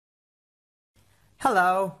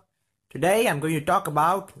Hello, today I'm going to talk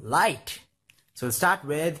about light. So we'll start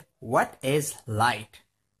with what is light?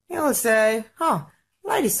 You'll say,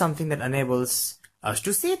 light is something that enables us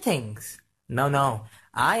to see things. No,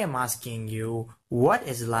 I am asking you, what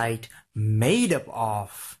is light made up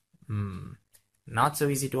of? Not so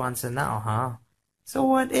easy to answer now, huh? So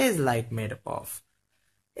what is light made up of?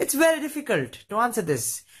 It's very difficult to answer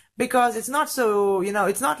this because it's not so,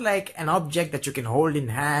 it's not like an object that you can hold in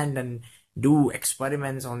hand and do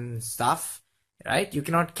experiments on stuff, right? You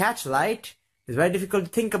cannot catch light. It's very difficult to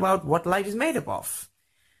think about what light is made up of.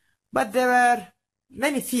 But there are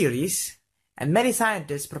many theories, and many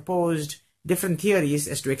scientists proposed different theories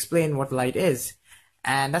as to explain what light is.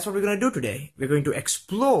 And that's what we're going to do today. We're going to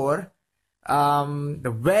explore we're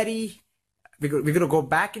going to go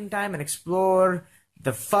back in time and explore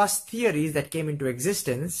the first theories that came into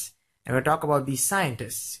existence, and we'll talk about these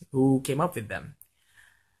scientists who came up with them.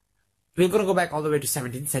 We're going to go back all the way to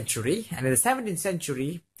 17th century, and in the 17th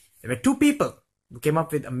century, there were two people who came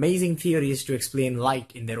up with amazing theories to explain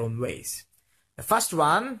light in their own ways. The first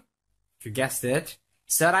one, if you guessed it,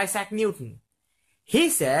 Sir Isaac Newton. He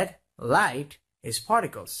said light is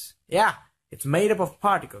particles. Yeah, it's made up of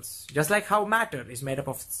particles. Just like how matter is made up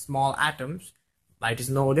of small atoms, light is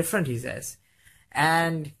no different, he says.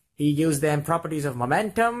 And he used them properties of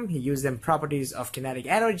momentum, he used them properties of kinetic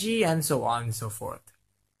energy, and so on and so forth.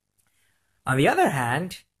 On the other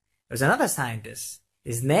hand, there's another scientist.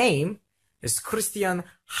 His name is Christian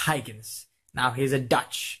Huygens. Now, he's a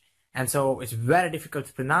Dutch, and so it's very difficult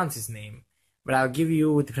to pronounce his name. But I'll give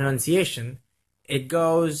you the pronunciation. It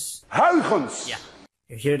goes... Huygens! Yeah.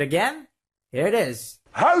 You hear it again? Here it is.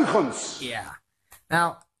 Huygens! Yeah.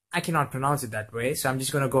 Now, I cannot pronounce it that way, so I'm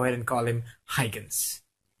just going to go ahead and call him Huygens.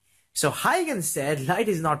 So Huygens said light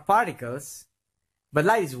is not particles, but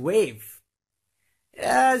light is wave.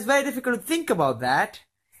 It's very difficult to think about that.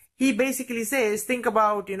 He basically says, think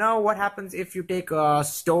about, what happens if you take a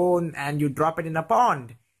stone and you drop it in a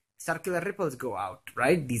pond. Circular ripples go out,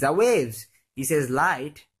 right? These are waves. He says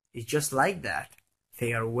light is just like that.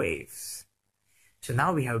 They are waves. So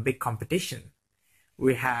now we have a big competition.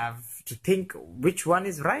 We have to think which one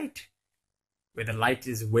is right. Whether light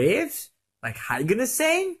is waves, like Huygens is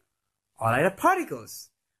saying, or light are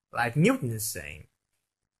particles, like Newton is saying.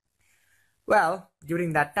 Well,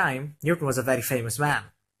 during that time, Newton was a very famous man.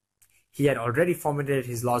 He had already formulated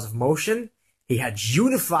his laws of motion. He had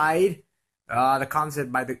unified the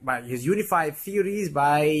concept by his unified theories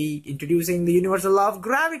by introducing the universal law of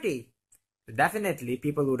gravity. So definitely,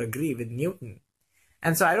 people would agree with Newton.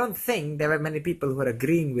 And so I don't think there were many people who were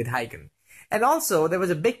agreeing with Huygens. And also, there was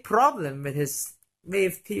a big problem with his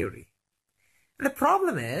wave theory. And the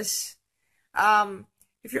problem is,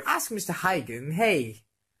 if you ask Mr. Huygens, hey,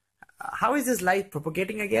 how is this light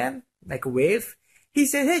propagating again? Like a wave? He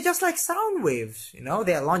said, hey, just like sound waves.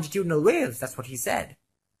 They are longitudinal waves. That's what he said.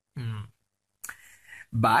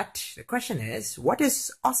 But the question is, what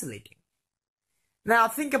is oscillating? Now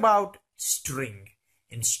think about string.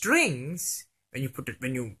 In strings, when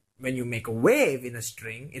you make a wave in a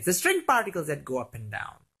string, it's the string particles that go up and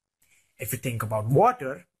down. If you think about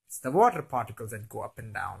water, it's the water particles that go up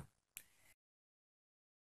and down.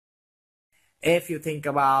 If you think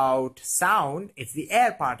about sound, it's the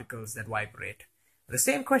air particles that vibrate. The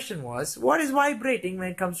same question was, what is vibrating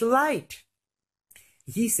when it comes to light?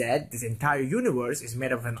 He said this entire universe is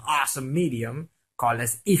made of an awesome medium called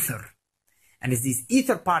as ether. And it's these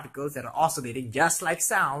ether particles that are oscillating just like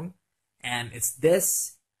sound. And it's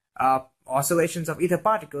this oscillations of ether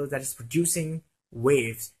particles that is producing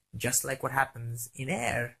waves, just like what happens in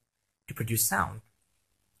air to produce sound.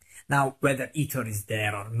 Now, whether ether is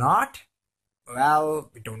there or not,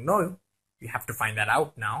 well, we don't know. We have to find that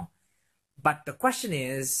out now. But the question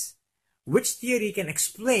is, which theory can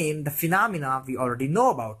explain the phenomena we already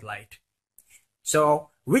know about light?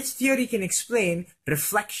 So, which theory can explain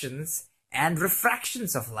reflections and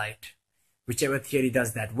refractions of light? Whichever theory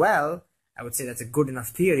does that well, I would say that's a good enough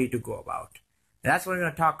theory to go about. That's what we're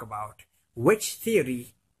going to talk about. Which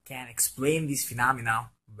theory can explain these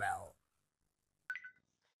phenomena well?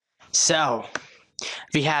 So,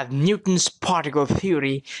 we have Newton's particle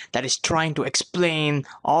theory that is trying to explain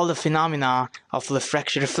all the phenomena of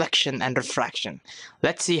reflection and refraction.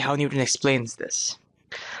 Let's see how Newton explains this.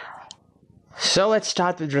 So let's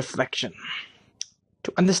start with reflection.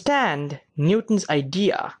 To understand Newton's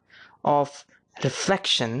idea of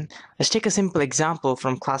reflection, let's take a simple example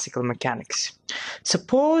from classical mechanics.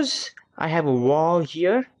 Suppose I have a wall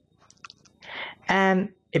here and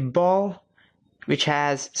a ball which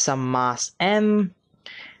has some mass m.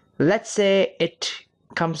 Let's say it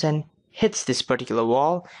comes and hits this particular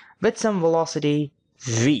wall with some velocity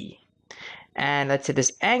v. And let's say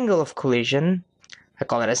this angle of collision, I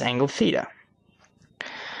call it as angle theta.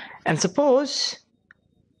 And suppose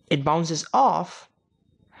it bounces off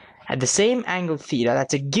at the same angle theta,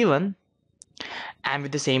 that's a given, and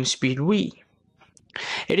with the same speed v.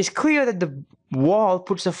 It is clear that the wall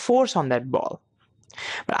puts a force on that ball.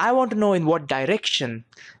 But I want to know in what direction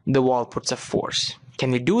the wall puts a force.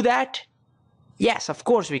 Can we do that? Yes, of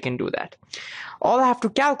course we can do that. All I have to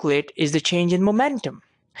calculate is the change in momentum.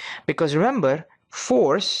 Because remember,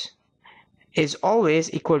 force is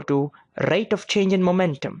always equal to rate of change in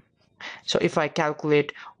momentum. So if I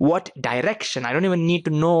calculate what direction, I don't even need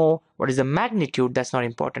to know what is the magnitude, that's not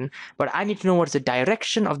important, but I need to know what's the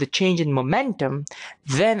direction of the change in momentum,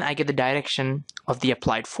 then I get the direction of the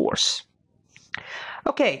applied force.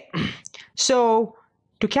 Okay, so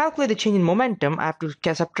to calculate the change in momentum, I have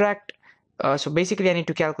to subtract, so basically I need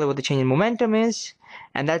to calculate what the change in momentum is,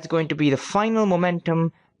 and that's going to be the final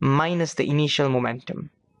momentum minus the initial momentum.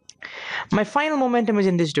 My final momentum is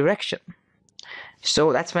in this direction.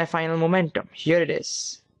 So that's my final momentum. Here it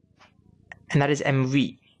is. And that is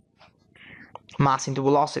mv, mass into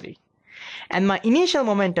velocity. And my initial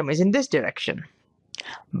momentum is in this direction.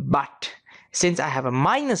 But since I have a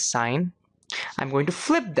minus sign, I'm going to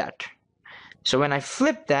flip that. So when I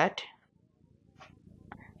flip that,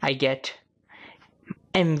 I get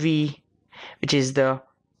mv, which is the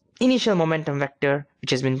initial momentum vector,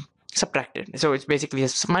 which has been subtracted. So it's basically a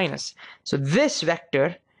minus. So this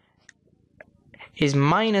vector is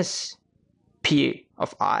minus p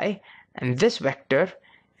of I, and this vector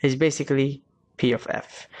is basically p of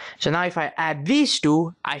f. So now if I add these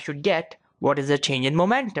two, I should get what is the change in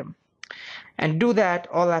momentum. And to do that,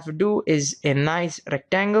 all I have to do is a nice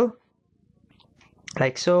rectangle,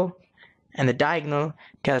 like so, and the diagonal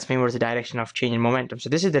tells me what's the direction of change in momentum. So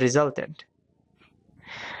this is the resultant.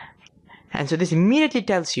 And so this immediately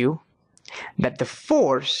tells you that the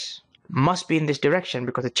force must be in this direction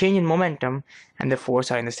because the change in momentum and the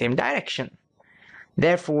force are in the same direction.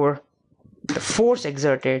 Therefore, the force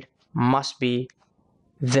exerted must be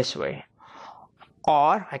this way.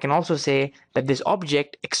 Or I can also say that this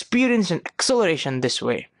object experienced an acceleration this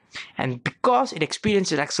way. And because it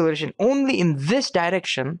experienced an acceleration only in this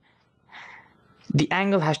direction, the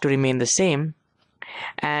angle has to remain the same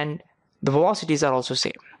and the velocities are also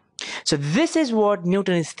same. So this is what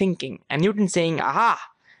Newton is thinking. And Newton's saying, aha,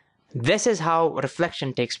 this is how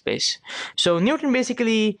reflection takes place. So Newton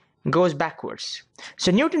basically goes backwards.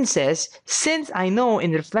 So Newton says, since I know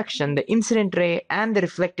in reflection the incident ray and the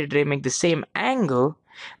reflected ray make the same angle,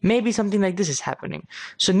 maybe something like this is happening.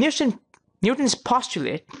 So Newton's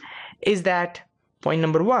postulate is that, point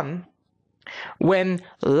number one, when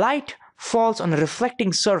light falls on a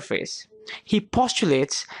reflecting surface, he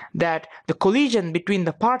postulates that the collision between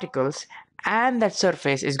the particles and that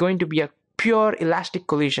surface is going to be a pure elastic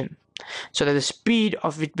collision, so that the speed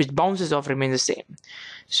of it which bounces off remains the same.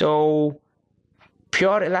 So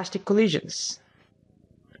pure elastic collisions.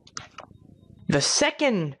 The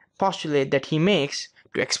second postulate that he makes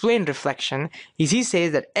to explain reflection is he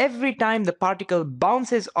says that every time the particle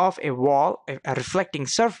bounces off a wall, a reflecting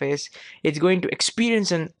surface, it's going to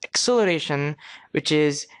experience an acceleration which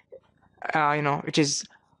is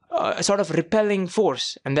a sort of repelling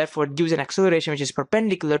force, and therefore it gives an acceleration which is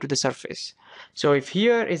perpendicular to the surface. So if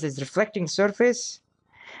here is this reflecting surface,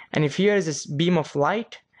 and if here is this beam of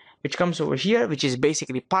light which comes over here, which is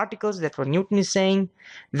basically particles, that's what Newton is saying,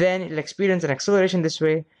 then it'll experience an acceleration this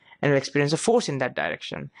way, and it'll experience a force in that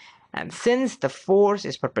direction. And since the force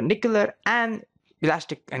is perpendicular and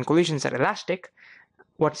elastic and collisions are elastic,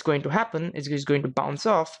 what's going to happen is it's going to bounce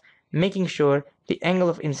off, making sure the angle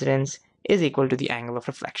of incidence is equal to the angle of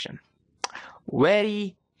reflection.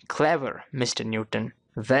 Very clever, Mr. Newton.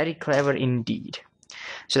 Very clever indeed.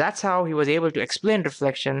 So that's how he was able to explain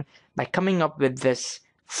reflection, by coming up with this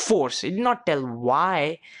force. He did not tell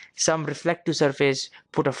why some reflective surface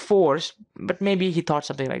put a force, but maybe he thought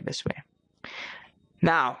something like this way.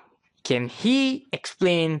 Now, can he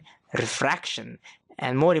explain refraction?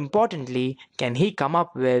 And more importantly, can he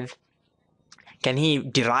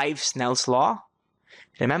derive Snell's law?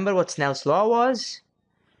 Remember what Snell's law was?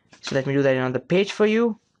 So let me do that on the page for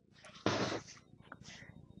you.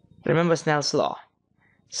 Remember Snell's law.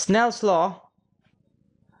 Snell's law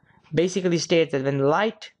basically states that when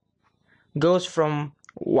light goes from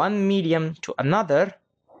one medium to another,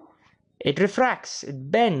 it refracts,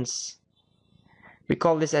 it bends. We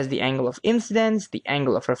call this as the angle of incidence, the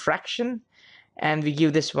angle of refraction, and we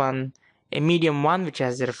give this one a medium 1 which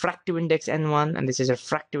has a refractive index n1, and this is a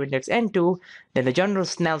refractive index n2. Then the general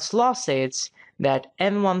Snell's law says that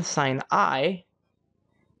n1 sine I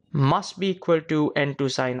must be equal to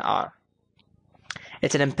n2 sine R.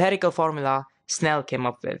 It's an empirical formula Snell came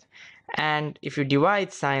up with. And if you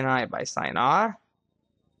divide sine I by sine R,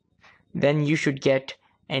 then you should get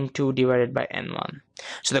n2 divided by n1.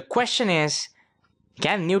 So the question is,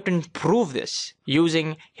 can Newton prove this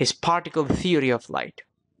using his particle theory of light?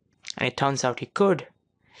 And it turns out he could.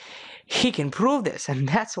 He can prove this, and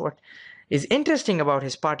that's what is interesting about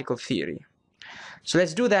his particle theory. So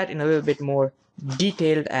let's do that in a little bit more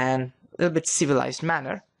detailed and a little bit civilized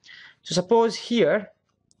manner. So suppose here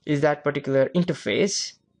is that particular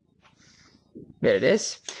interface. There it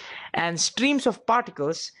is. And streams of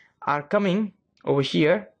particles are coming over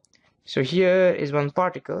here. So here is one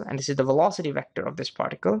particle, and this is the velocity vector of this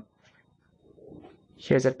particle.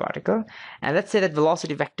 Here's that particle. And let's say that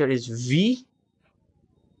velocity vector is v.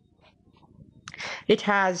 It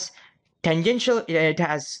has tangential, it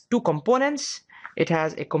has two components. It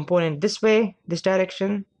has a component this way, this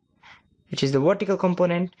direction, which is the vertical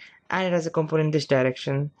component, and it has a component this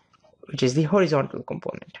direction, which is the horizontal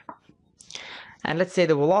component. And let's say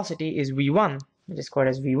the velocity is v1, which is called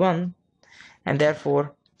as v1, and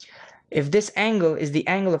therefore if this angle is the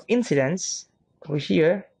angle of incidence over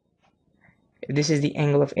here, if this is the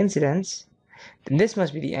angle of incidence, then this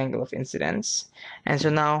must be the angle of incidence. And so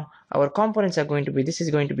now our components are going to be, this is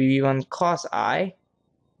going to be v1 cos I,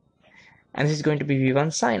 and this is going to be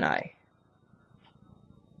v1 sin I.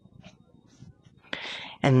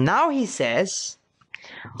 And now he says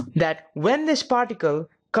that when this particle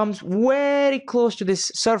comes very close to this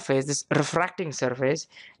surface, this refracting surface,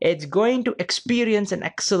 it's going to experience an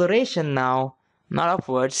acceleration now, not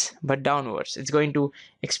upwards, but downwards. It's going to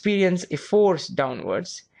experience a force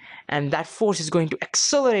downwards, and that force is going to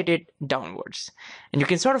accelerate it downwards. And you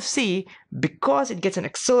can sort of see, because it gets an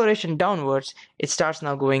acceleration downwards, it starts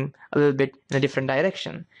now going a little bit in a different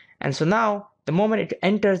direction. And so now, the moment it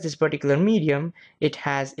enters this particular medium, it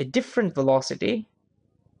has a different velocity.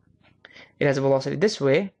 It has a velocity this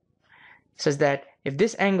way, such that if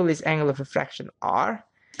this angle is angle of refraction r,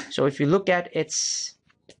 so if you look at its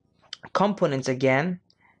components again,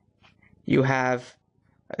 you have,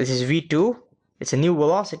 this is v2, it's a new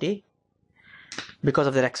velocity because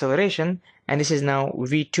of that acceleration, and this is now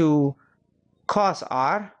v2 cos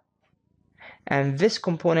r, and this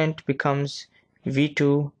component becomes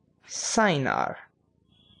v2 sin r.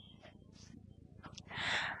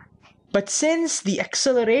 But since the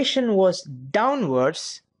acceleration was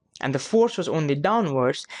downwards and the force was only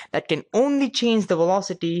downwards, that can only change the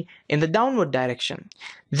velocity in the downward direction.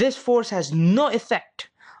 This force has no effect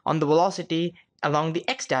on the velocity along the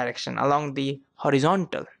x direction, along the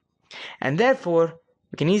horizontal. And therefore,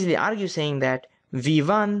 we can easily argue saying that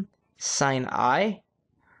v1 sin I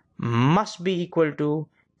must be equal to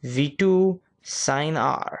v2 sin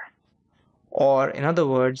r. Or in other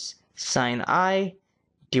words, sin I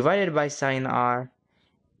divided by sin r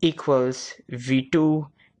equals v2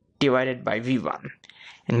 divided by v1.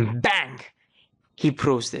 And bang, he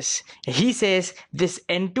proves this. He says this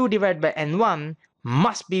n2 divided by n1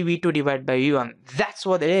 must be v2 divided by v1. That's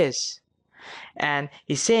what it is. And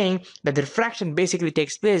he's saying that the refraction basically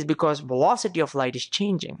takes place because velocity of light is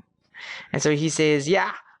changing. And so he says,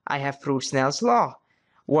 yeah, I have proved Snell's law.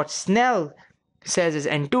 What Snell says is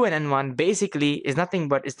n2 and n1 basically is nothing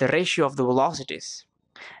but is the ratio of the velocities.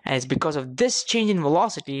 And it's because of this change in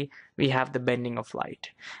velocity we have the bending of light.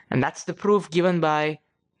 And that's the proof given by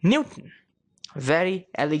Newton. Very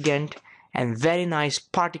elegant and very nice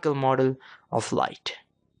particle model of light.